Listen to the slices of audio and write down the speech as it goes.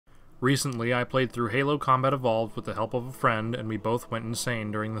Recently, I played through Halo Combat Evolved with the help of a friend, and we both went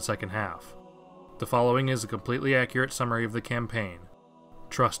insane during the second half. The following is a completely accurate summary of the campaign.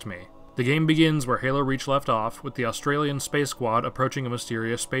 Trust me. The game begins where Halo Reach left off, with the Australian space squad approaching a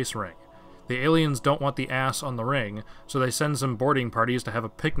mysterious space ring. The aliens don't want the ass on the ring, so they send some boarding parties to have a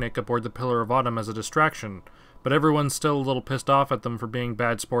picnic aboard the Pillar of Autumn as a distraction, but everyone's still a little pissed off at them for being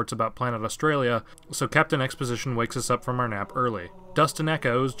bad sports about Planet Australia, so Captain Exposition wakes us up from our nap early. Dustin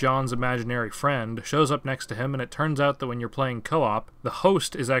Echoes, John's imaginary friend, shows up next to him, and it turns out that when you're playing co-op, the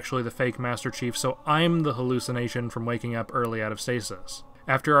host is actually the fake Master Chief, so I'm the hallucination from waking up early out of stasis.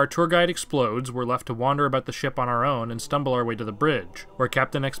 After our tour guide explodes, we're left to wander about the ship on our own and stumble our way to the bridge, where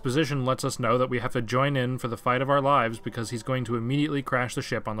Captain Exposition lets us know that we have to join in for the fight of our lives because he's going to immediately crash the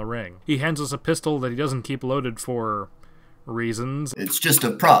ship on the ring. He hands us a pistol that he doesn't keep loaded for reasons. It's just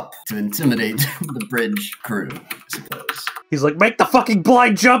a prop to intimidate the bridge crew, I suppose. He's like, make the fucking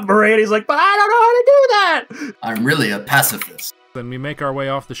blind jump, Marie! And he's like, but I don't know how to do that! I'm really a pacifist. Then we make our way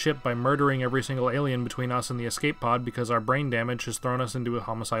off the ship by murdering every single alien between us and the escape pod because our brain damage has thrown us into a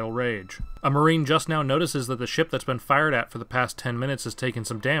homicidal rage. A Marine just now notices that the ship that's been fired at for the past 10 minutes has taken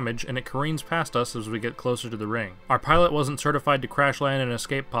some damage, and it careens past us as we get closer to the ring. Our pilot wasn't certified to crash land an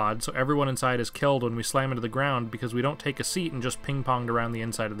escape pod, so everyone inside is killed when we slam into the ground because we don't take a seat and just ping-ponged around the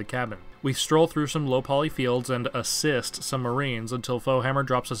inside of the cabin. We stroll through some low-poly fields and assist some Marines until Fohammer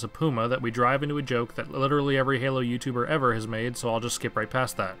drops us a Puma that we drive into a joke that literally every Halo YouTuber ever has made, so I'll just skip right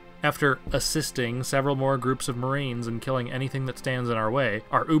past that. After assisting several more groups of Marines and killing anything that stands in our way,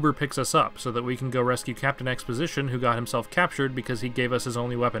 our Uber picks us up so that we can go rescue Captain Exposition, who got himself captured because he gave us his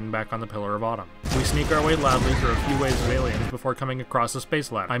only weapon back on the Pillar of Autumn. We sneak our way loudly through a few waves of aliens before coming across a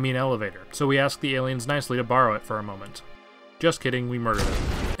space ladder, elevator, so we ask the aliens nicely to borrow it for a moment. Just kidding, we murdered it.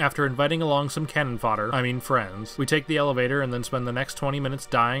 After inviting along some cannon fodder, friends, we take the elevator and then spend the next 20 minutes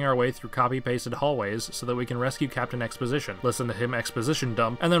dying our way through copy-pasted hallways so that we can rescue Captain Exposition, listen to him exposition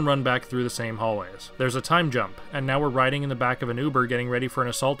dump, and then run back through the same hallways. There's a time jump, and now we're riding in the back of an Uber getting ready for an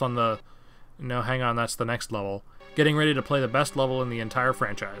assault on the... No, hang on, that's the next level. Getting ready to play the best level in the entire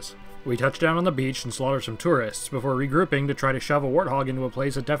franchise. We touch down on the beach and slaughter some tourists before regrouping to try to shove a warthog into a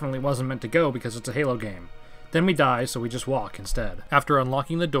place it definitely wasn't meant to go because it's a Halo game. Then we die, so we just walk instead. After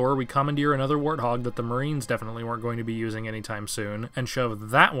unlocking the door, we commandeer another warthog that the Marines definitely weren't going to be using anytime soon, and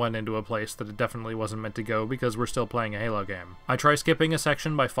shove that one into a place that it definitely wasn't meant to go because we're still playing a Halo game. I try skipping a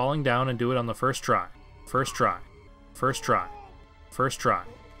section by falling down and do it on the first try. First try. First try. First try.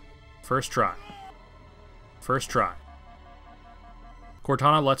 First try. First try.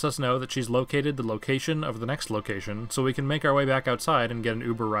 Cortana lets us know that she's located the location of the next location, so we can make our way back outside and get an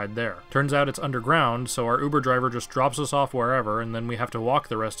Uber ride there. Turns out it's underground, so our Uber driver just drops us off wherever, and then we have to walk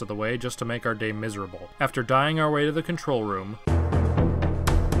the rest of the way just to make our day miserable. After dying our way to the control room,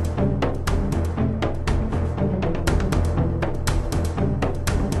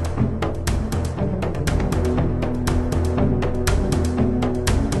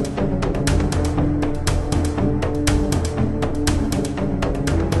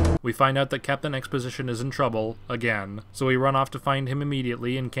 we find out that Captain Exposition is in trouble, again, so we run off to find him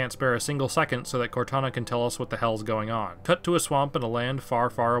immediately and can't spare a single second so that Cortana can tell us what the hell's going on. Cut to a swamp in a land far,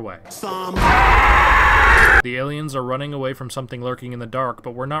 far away. The aliens are running away from something lurking in the dark,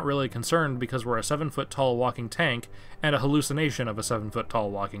 but we're not really concerned because we're a 7-foot-tall walking tank and a hallucination of a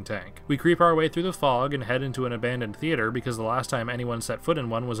 7-foot-tall walking tank. We creep our way through the fog and head into an abandoned theater because the last time anyone set foot in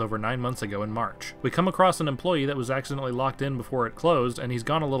one was over 9 months ago in March. We come across an employee that was accidentally locked in before it closed, and he's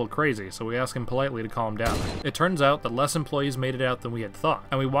gone a little crazy, so we ask him politely to calm down. It turns out that less employees made it out than we had thought,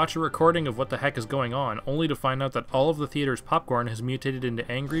 and we watch a recording of what the heck is going on, only to find out that all of the theater's popcorn has mutated into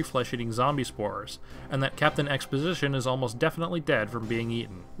angry, flesh-eating zombie spores, and that Captain Exposition is almost definitely dead from being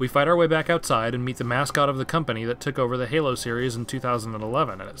eaten. We fight our way back outside and meet the mascot of the company that took over the Halo series in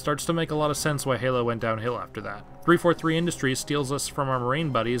 2011, and it starts to make a lot of sense why Halo went downhill after that. 343 Industries steals us from our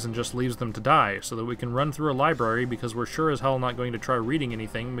Marine buddies and just leaves them to die, so that we can run through a library because we're sure as hell not going to try reading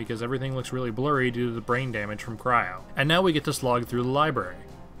anything because everything looks really blurry due to the brain damage from cryo. And now we get to slog through the library.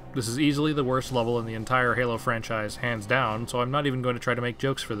 This is easily the worst level in the entire Halo franchise, hands down, so I'm not even going to try to make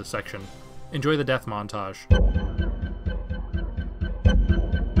jokes for this section. Enjoy the death montage.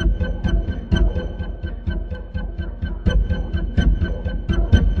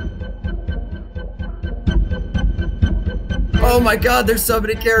 Oh my god, there's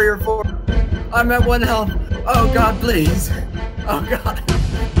somebody carrier 4. I'm at 1 health. Oh god, please. Oh god.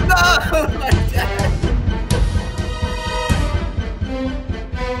 No, my dad.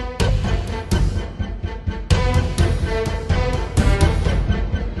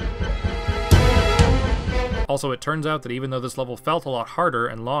 Also, it turns out that even though this level felt a lot harder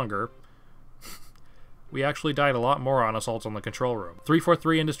and longer, we actually died a lot more on Assault on the Control Room.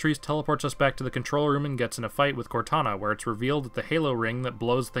 343 Industries teleports us back to the control room and gets in a fight with Cortana, where it's revealed that the halo ring that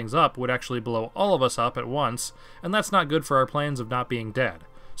blows things up would actually blow all of us up at once, and that's not good for our plans of not being dead.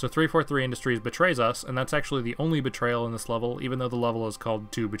 So 343 Industries betrays us, and that's actually the only betrayal in this level, even though the level is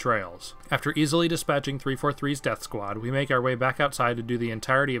called 2 Betrayals. After easily dispatching 343's death squad, we make our way back outside to do the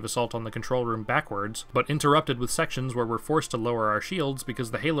entirety of Assault on the Control Room backwards, but interrupted with sections where we're forced to lower our shields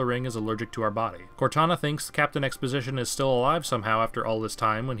because the halo ring is allergic to our body. Cortana thinks Captain Exposition is still alive somehow after all this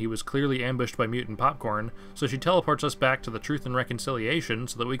time when he was clearly ambushed by mutant popcorn, so she teleports us back to the Truth and Reconciliation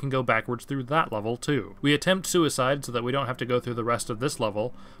so that we can go backwards through that level too. We attempt suicide so that we don't have to go through the rest of this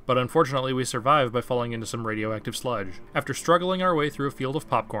level, but unfortunately we survive by falling into some radioactive sludge. After struggling our way through a field of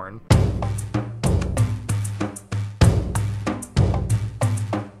popcorn,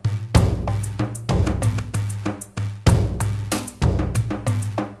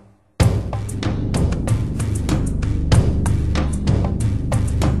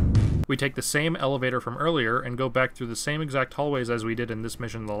 we take the same elevator from earlier and go back through the same exact hallways as we did in this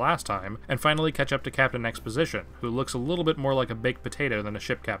mission the last time, and finally catch up to Captain Exposition, who looks a little bit more like a baked potato than a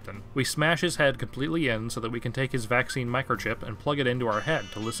ship captain. We smash his head completely in so that we can take his vaccine microchip and plug it into our head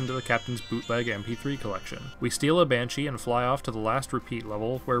to listen to the captain's bootleg MP3 collection. We steal a Banshee and fly off to the last repeat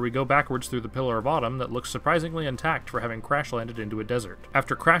level, where we go backwards through the Pillar of Autumn that looks surprisingly intact for having crash-landed into a desert.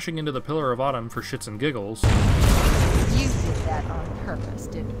 After crashing into the Pillar of Autumn for shits and giggles, You did that on purpose,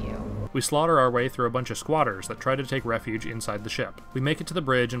 didn't you? we slaughter our way through a bunch of squatters that try to take refuge inside the ship. We make it to the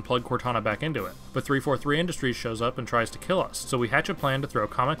bridge and plug Cortana back into it, but 343 Industries shows up and tries to kill us, so we hatch a plan to throw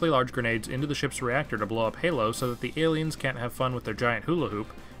comically large grenades into the ship's reactor to blow up Halo so that the aliens can't have fun with their giant hula hoop,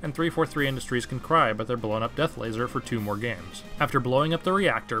 and 343 Industries can cry about their blown up death laser for 2 more games. After blowing up the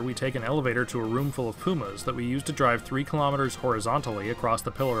reactor, we take an elevator to a room full of Pumas that we use to drive 3 kilometers horizontally across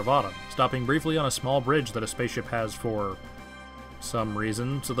the Pillar of Autumn, stopping briefly on a small bridge that a spaceship has for some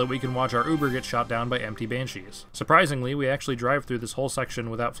reason, so that we can watch our Uber get shot down by empty Banshees. Surprisingly, we actually drive through this whole section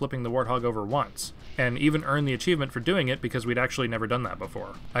without flipping the Warthog over once, and even earn the achievement for doing it because we'd actually never done that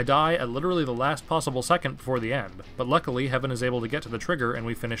before. I die at literally the last possible second before the end, but luckily Heaven is able to get to the trigger and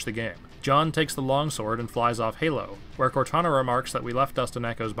we finish the game. John takes the longsword and flies off Halo, where Cortana remarks that we left Dust and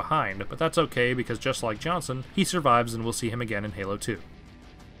Echoes behind, but that's okay because just like Johnson, he survives and we'll see him again in Halo 2.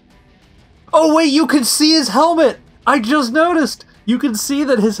 Oh wait, you can see his helmet! I just noticed! You can see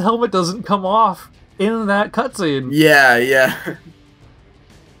that his helmet doesn't come off in that cutscene. Yeah.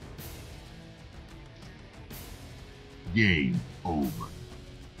 Game over.